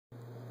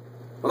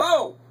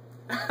Hello!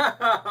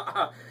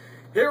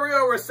 Here we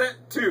are with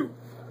set 2.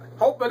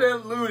 Hope I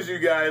didn't lose you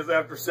guys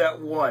after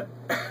set 1.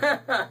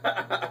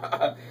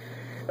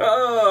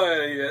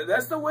 Oh, yeah,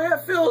 that's the way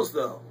it feels,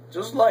 though.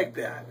 Just like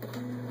that.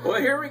 Well,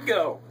 here we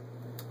go.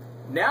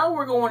 Now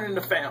we're going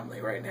into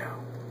family right now.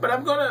 But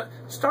I'm going to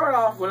start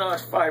off when I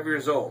was 5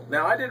 years old.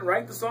 Now, I didn't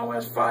write the song when I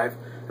was 5.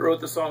 I wrote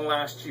the song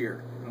last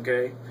year,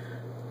 okay?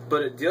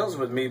 But it deals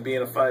with me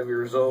being a 5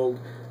 years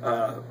old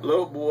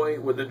little boy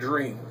with a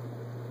dream,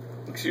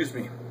 excuse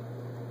me,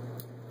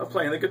 of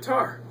playing the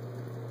guitar.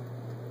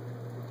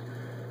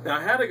 Now,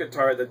 I had a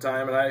guitar at the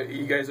time, and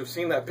you guys have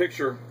seen that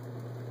picture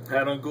I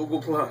had on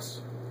Google+.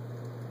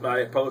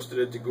 I posted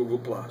it to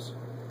Google+.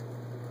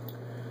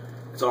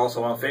 It's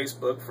also on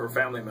Facebook for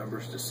family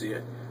members to see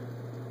it.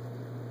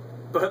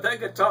 But that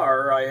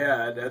guitar I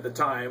had at the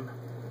time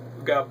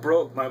got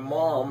broke. My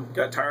mom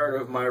got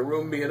tired of my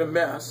room being a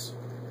mess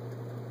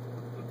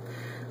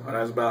when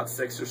I was about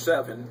 6 or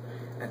 7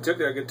 and took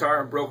that guitar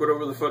and broke it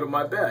over the foot of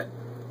my bed.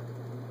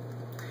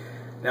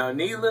 Now,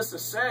 needless to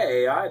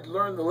say, I'd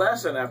learned the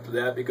lesson after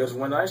that, because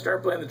when I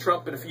started playing the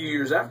trumpet a few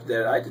years after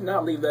that, I did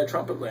not leave that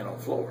trumpet laying on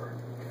the floor.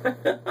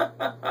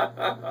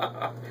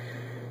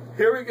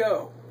 Here we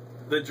go.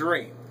 The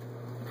Dream.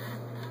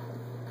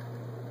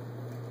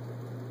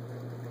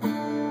 I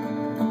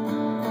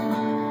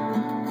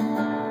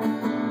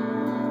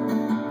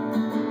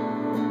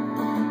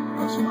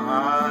was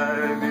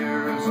 5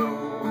 years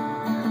old.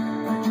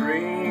 I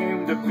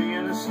dreamed of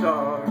being a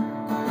star.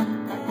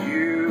 I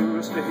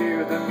used to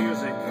hear the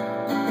music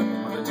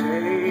on the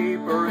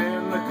tape or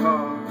in the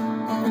car.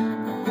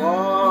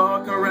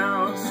 Walk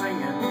around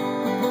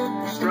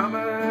singing,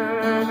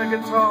 strumming the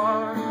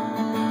guitar.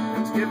 It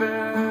was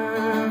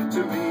given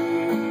to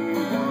me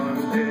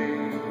one day.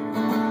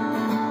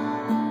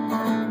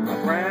 My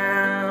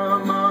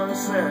grandma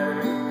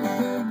said,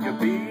 "You'll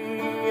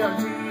be on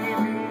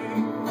TV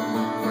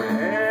for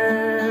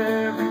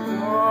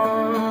everyone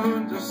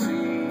to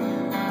see."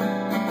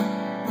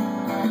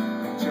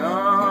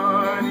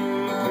 Johnny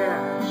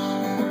Cash,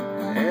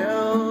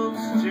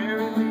 Elves,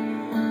 Jerry Lee,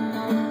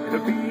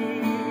 it'll be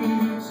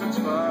such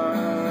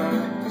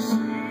fun to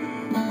see.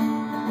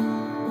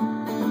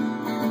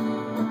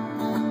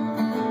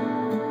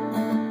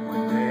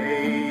 One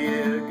day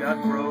it got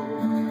broke,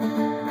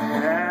 I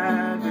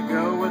had to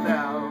go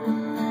without,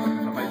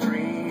 but my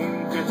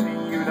dream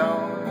continued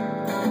on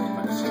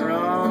by the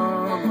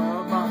strum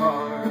of my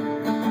heart.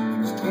 It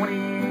was 20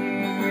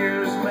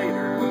 years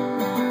later,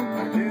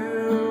 a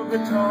new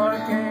guitar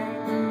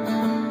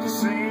came to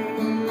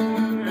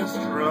sing and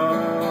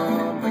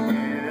strum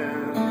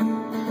again.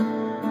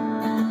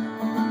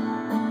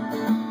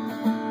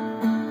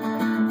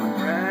 My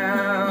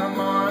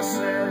grandma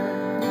said,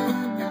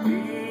 "You'll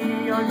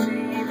be on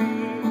TV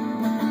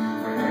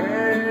for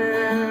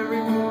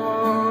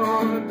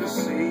everyone to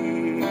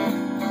see."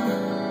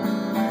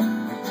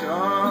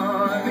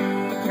 Johnny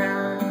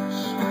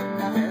Cash,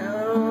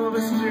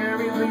 Elvis,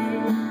 Jerry Lee,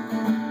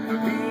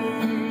 it'll be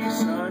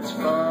such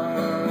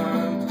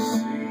fun to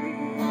see.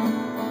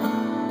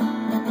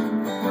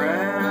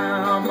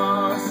 Grandma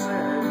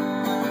said,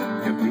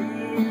 "You'll be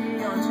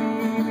on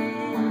TV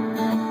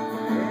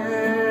for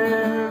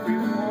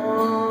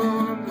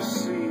everyone to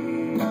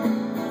see."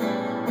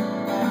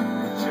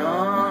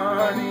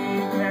 Johnny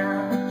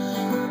Cash,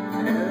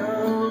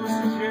 Elvis,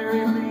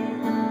 Jerry Lee,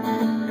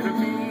 it'll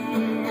be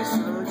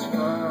such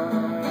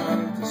fun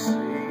to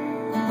see.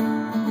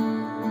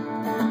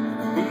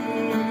 It'll be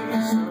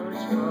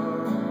such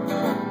fun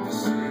to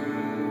see.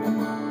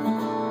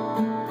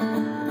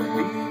 It'll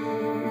be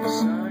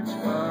such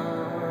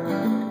fun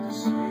to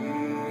see.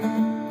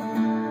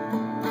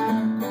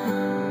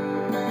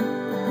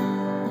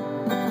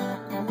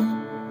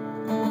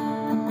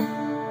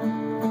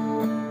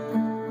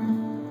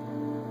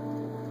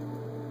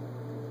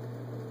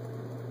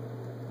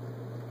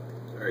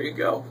 There you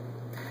go.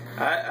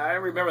 I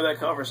remember that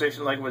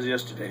conversation like it was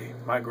yesterday.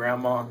 My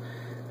grandma,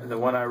 the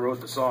one I wrote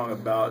the song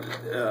about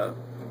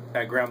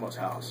at Grandma's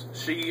house,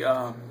 she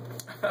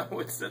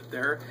would sit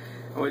there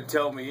and would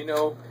tell me, "You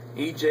know,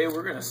 EJ,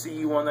 we're going to see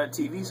you on that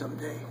TV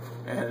someday."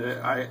 And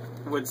I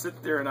would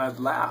sit there and I'd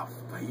laugh.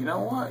 But you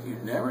know what? You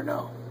never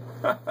know.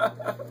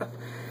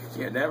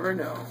 You never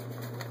know.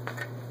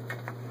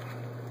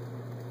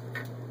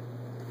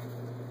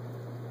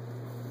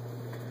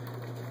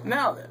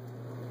 Now then,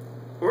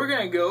 we're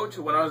going to go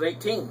to when I was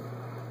 18,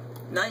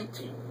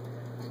 19.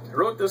 I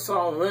wrote this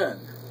song then.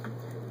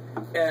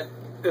 And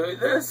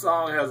this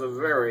song has a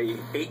very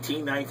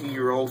 18,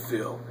 19-year-old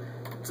feel.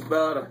 It's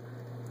about a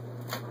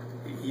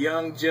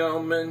young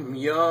gentleman,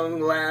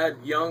 young lad,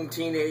 young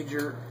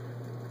teenager,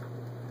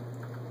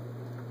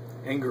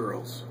 and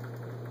girls.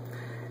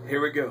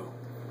 Here we go.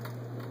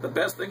 The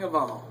best thing of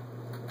all.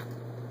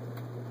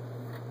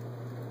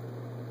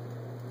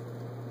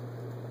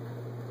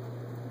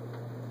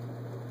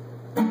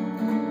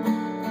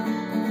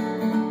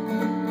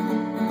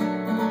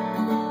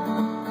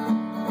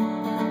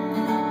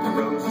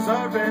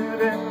 Are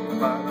red and the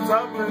violets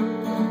are blue.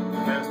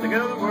 The best thing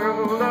of the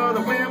world are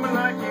the women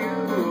like you,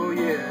 oh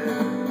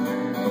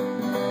yeah.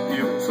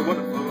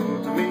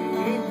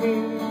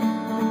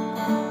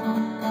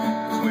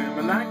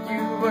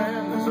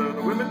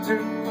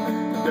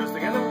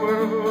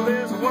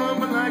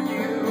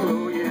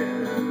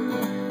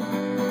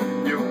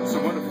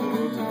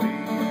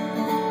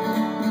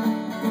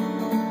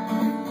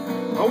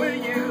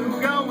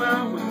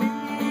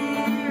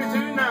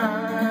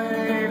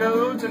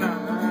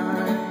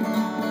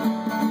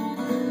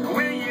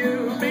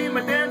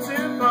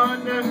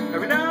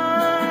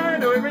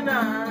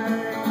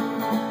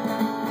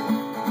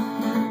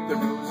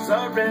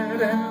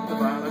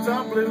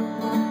 blue.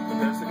 The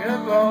best thing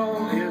of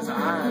all is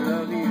I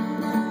love you.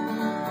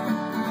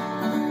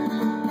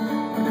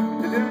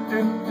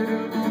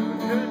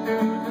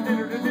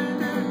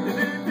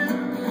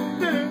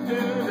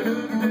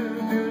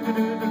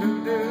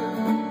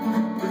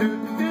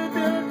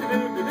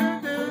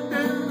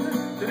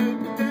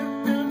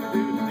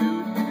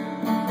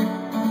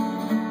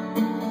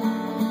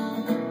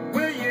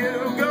 Will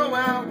you go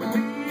out with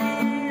me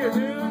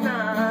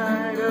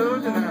tonight, oh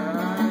tonight?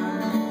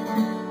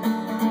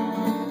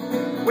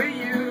 Will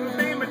you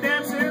be my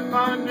dancing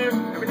partner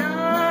every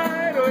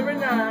night, oh every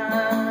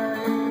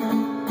night?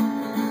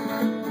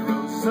 The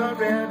roses are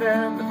red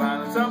and the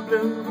violets are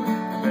blue.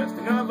 The best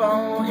thing of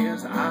all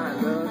is I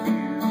love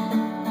you.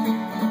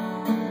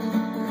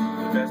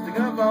 The best thing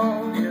of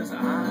all is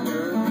I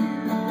love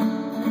you.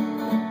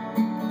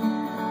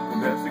 The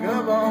best thing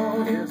of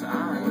all is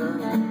I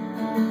love you.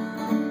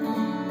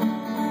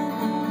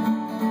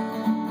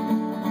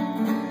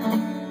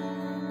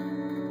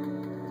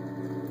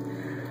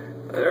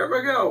 There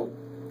we go.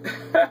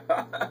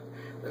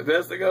 The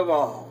best thing of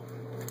all.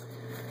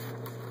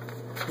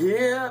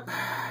 Yep.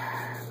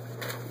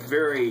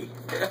 Very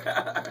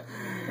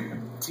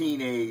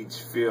teenage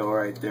feel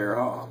right there,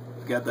 huh?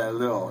 Got that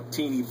little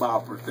teeny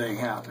bopper thing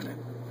happening.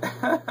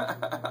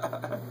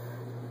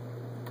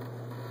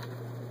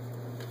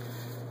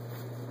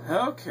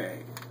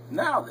 Okay,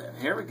 now then,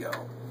 here we go.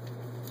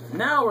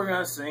 Now we're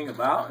going to sing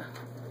about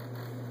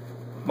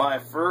my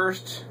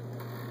first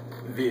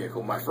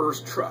vehicle, my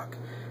first truck.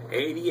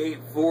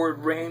 88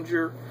 Ford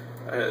Ranger,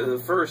 the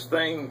first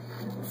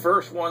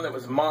one that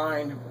was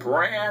mine,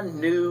 brand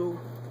new,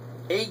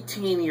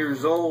 18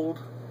 years old,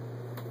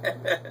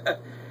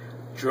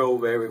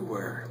 drove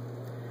everywhere,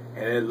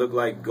 and it looked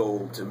like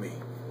gold to me,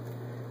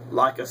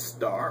 like a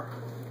star.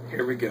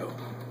 Here we go.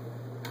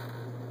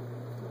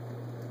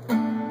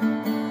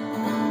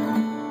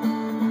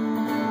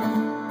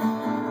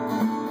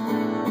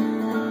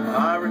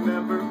 I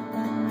remember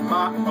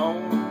my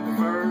own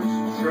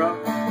first truck.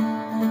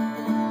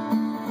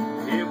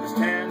 It was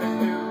tan and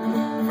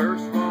new,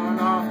 first one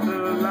off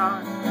the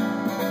lot.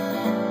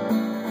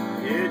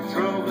 It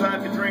drove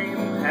like a dream,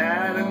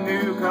 had a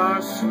new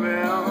car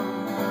smell.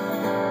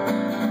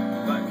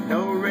 But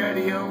no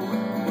radio,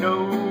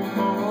 no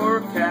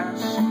more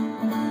cash.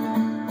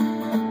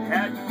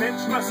 Had to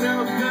pinch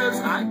myself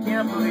cause I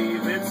can't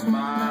believe it's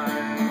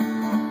mine.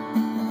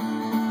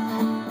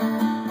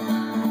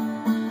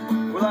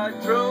 Well, I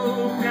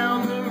drove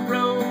down the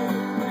road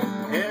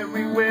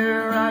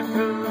everywhere I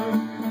could.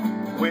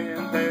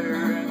 Went there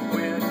and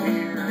went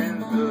here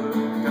and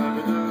looked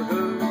under the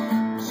hood.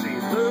 She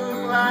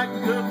looked like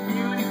a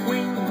beauty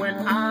queen when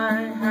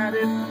I had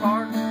it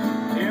parked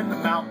in the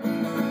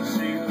mountains.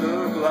 She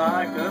looked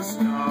like a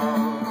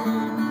star.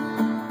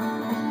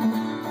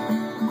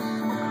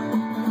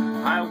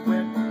 I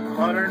went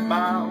 100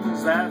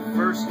 miles that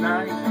first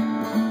night.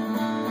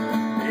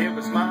 It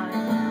was mine.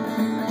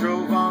 I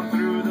drove on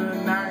through the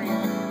night.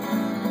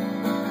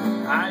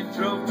 I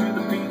drove to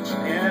the beach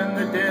in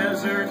the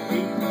desert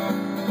heat.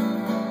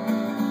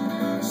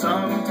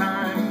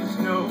 Sometimes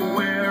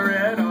nowhere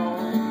at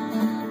all,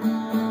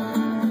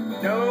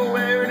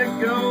 nowhere to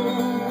go,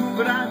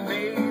 but I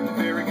made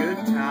very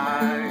good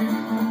time.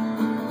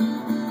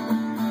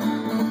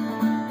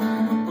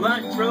 Well,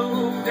 I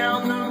drove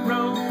down the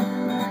road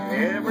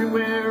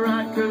everywhere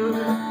I could.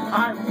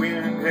 I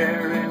went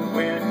there and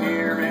went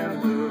here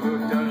and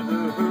looked under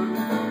the hood.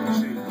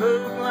 She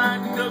looked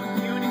like a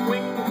beauty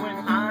queen when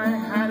I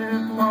had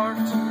it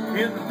parked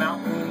in the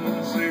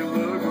mountains. She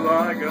looked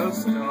like a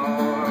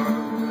star.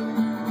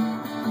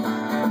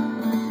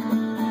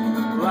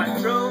 Well, I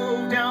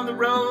drove down the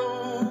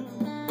road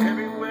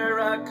everywhere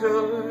I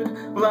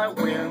could. Well, I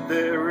went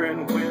there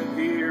and went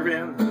here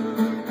and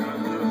looked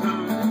under the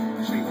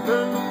hood. She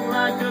looked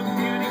like a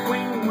beauty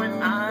queen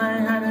when I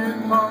had it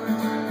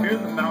parked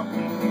in the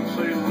mountains.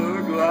 She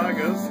looked like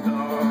a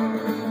star.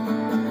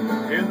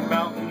 In the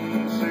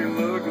mountains, she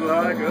looked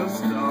like a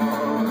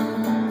star.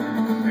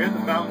 In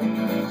the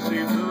mountains,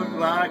 she looked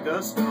like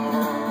a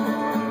star.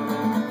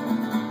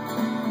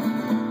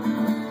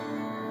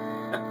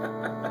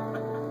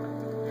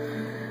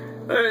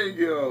 There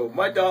you go.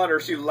 My daughter,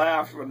 she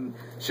laughed when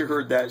she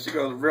heard that. She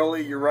goes,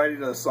 "Really? You're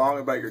writing a song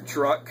about your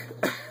truck?"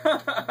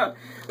 But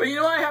you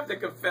know, I have to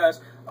confess,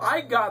 I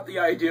got the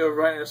idea of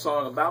writing a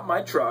song about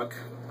my truck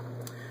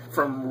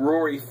from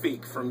Rory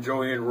Feek, from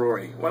Joey and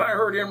Rory. When I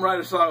heard him write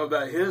a song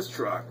about his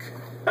truck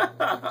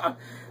that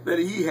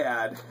he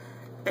had,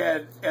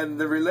 and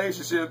the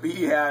relationship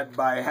he had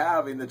by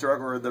having the truck,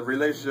 or the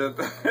relationship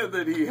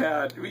that he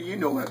had, you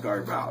know what I'm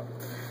talking about.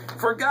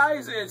 For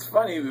guys, it's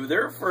funny,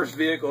 their first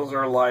vehicles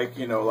are like,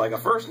 you know, like a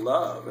first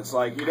love. It's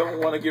like you don't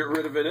want to get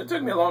rid of it. It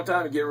took me a long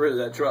time to get rid of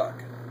that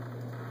truck.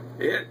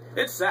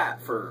 It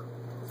sat for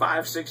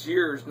 5-6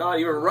 years, not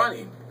even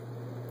running,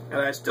 and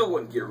I still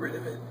wouldn't get rid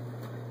of it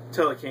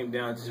until it came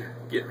down to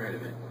get rid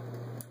of it.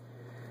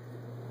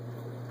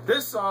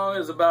 This song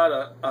is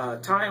about a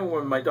time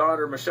when my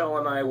daughter Michelle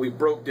and I, we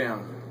broke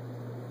down.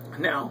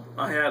 Now,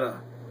 I had a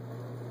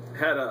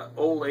had a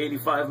old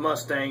 85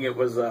 Mustang. It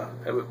was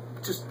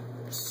just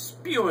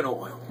spewing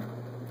oil.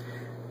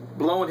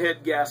 Blown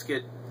head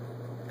gasket,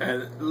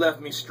 and left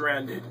me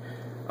stranded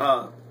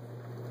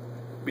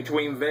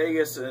between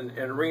Vegas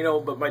and Reno.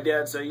 But my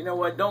dad said, you know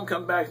what, don't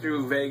come back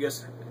through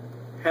Vegas,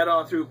 head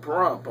on through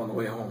Pahrump on the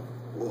way home.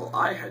 Well,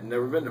 I had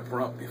never been to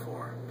Pahrump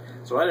before,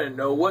 so I didn't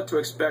know what to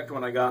expect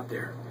when I got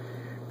there.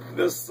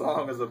 This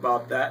song is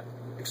about that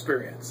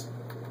experience.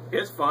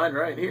 It's fine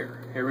right here.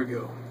 Here we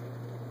go.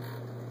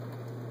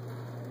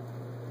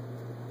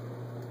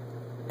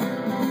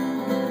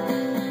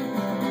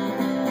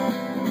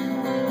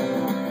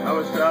 I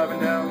was driving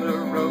down the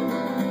road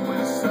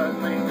when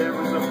suddenly there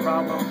was a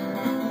problem.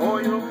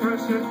 Oil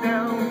pressure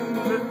down,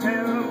 the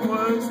temp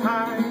was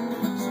high.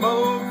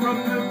 Smoke from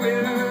the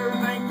rear,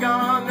 thank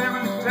God there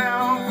was a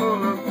town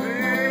full of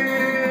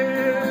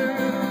beer.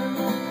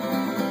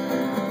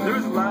 There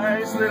was a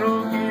nice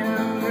little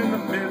inn in the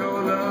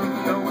middle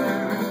of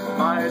nowhere.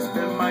 I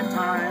spend my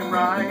time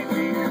right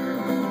here.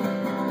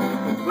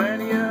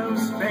 Plenty of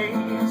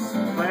space,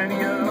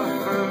 plenty of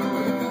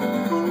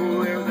food,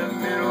 cool air in the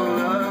middle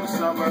of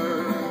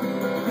summer.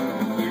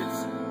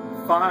 It's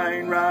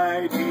fine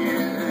right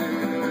here.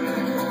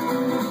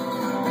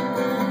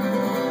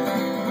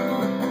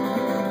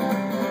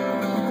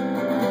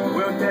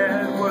 Well,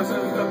 Dad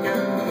wasn't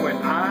looking when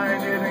I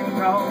didn't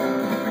call.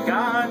 I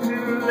got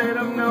to let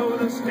him know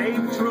the state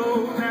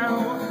patrol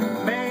now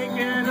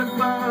making a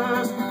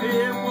fuss.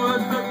 It was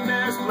the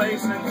best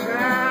place in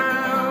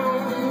town.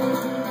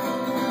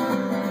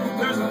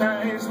 There's a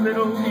nice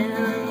little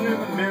inn in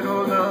the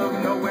middle of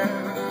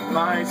nowhere.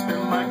 Might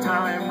spend my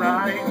time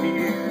right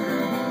here.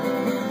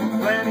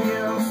 Plenty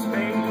of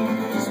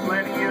space,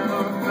 plenty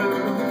of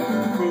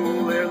food,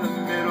 cool air in the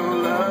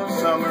middle of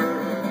summer.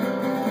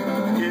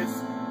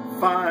 It's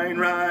fine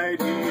right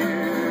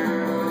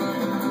here.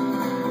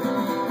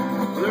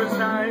 There's a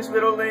nice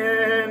little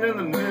inn in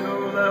the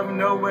middle of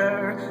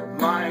nowhere.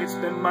 Might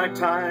spend my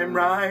time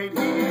right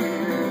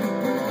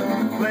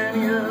here.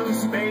 Plenty of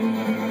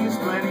space,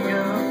 plenty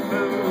of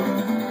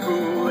food,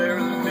 cool air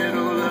in the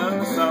middle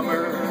of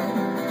summer.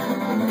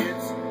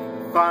 It's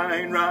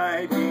fine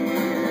right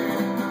here.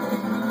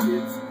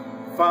 It's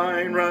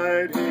fine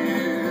right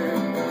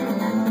here.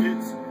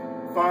 It's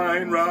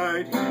fine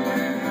right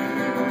here.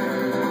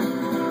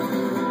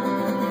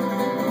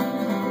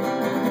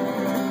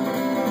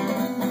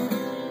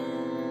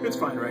 It's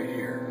fine right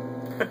here.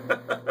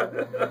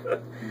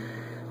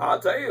 I'll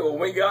tell you, when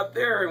we got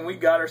there and we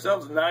got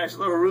ourselves a nice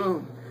little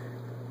room,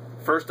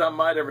 first time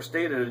I'd ever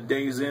stayed at a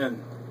Days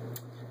Inn.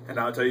 And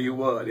I'll tell you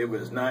what, it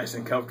was nice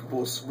and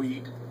comfortable,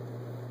 sweet.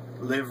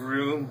 Living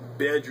room,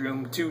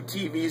 bedroom, 2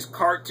 TVs,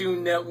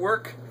 Cartoon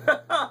Network.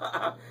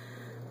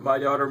 My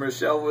daughter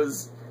Michelle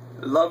was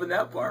loving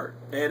that part.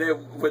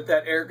 And with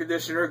that air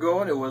conditioner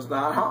going, it was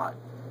not hot.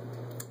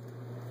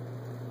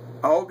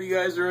 I hope you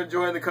guys are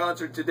enjoying the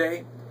concert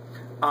today.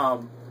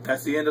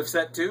 That's the end of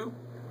set 2.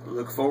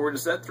 Look forward to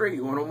set 3,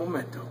 Uno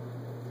Momento.